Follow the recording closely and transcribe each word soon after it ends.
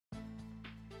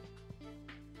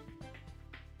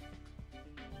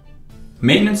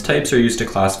Maintenance types are used to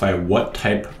classify what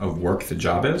type of work the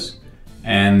job is,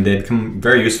 and they become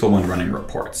very useful when running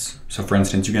reports. So for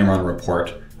instance, you can run a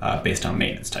report based on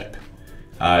maintenance type.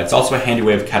 It's also a handy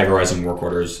way of categorizing work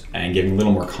orders and giving a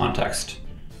little more context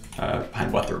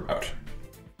behind what they're about.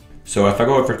 So if I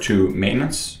go over to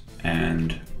maintenance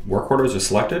and work orders are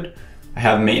selected, I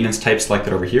have maintenance type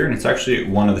selected over here, and it's actually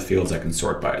one of the fields I can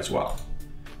sort by as well.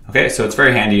 Okay, so it's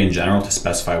very handy in general to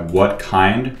specify what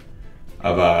kind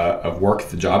of work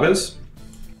the job is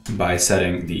by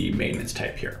setting the maintenance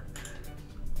type here.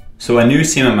 So a new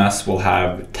CMMS will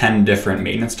have 10 different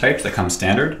maintenance types that come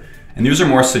standard, and these are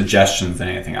more suggestions than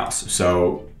anything else.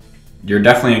 So you're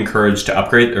definitely encouraged to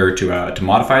upgrade or to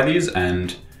modify these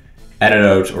and edit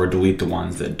out or delete the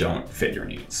ones that don't fit your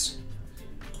needs.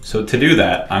 So to do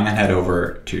that, I'm gonna head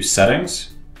over to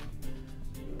settings,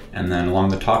 and then along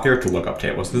the top here to lookup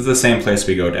tables. This is the same place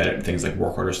we go to edit things like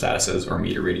work order statuses or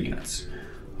meter reading units.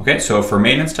 Okay, so for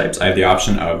maintenance types, I have the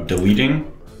option of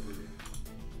deleting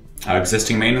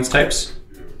existing maintenance types.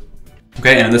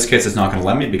 Okay, and in this case, it's not gonna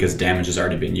let me because damage has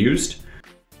already been used.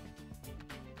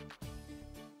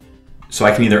 So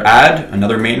I can either add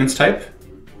another maintenance type.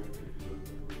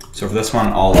 So for this one,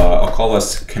 I'll call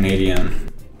this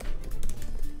Canadian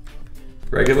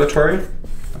regulatory.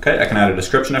 Okay, I can add a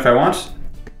description if I want.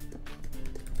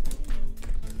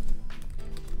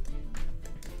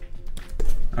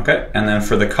 Okay, and then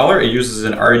for the color, it uses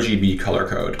an RGB color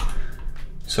code.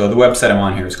 So the website I'm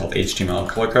on here is called HTML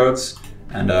color codes,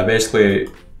 and basically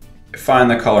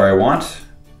find the color I want,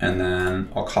 and then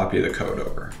I'll copy the code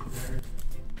over.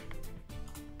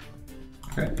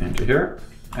 Okay, enter here,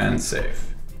 and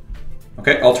save.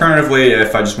 Okay, alternatively,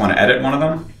 if I just want to edit one of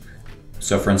them,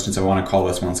 so for instance, I want to call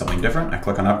this one something different, I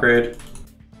click on upgrade,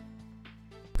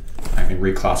 I can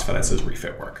reclassify this as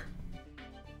refit work.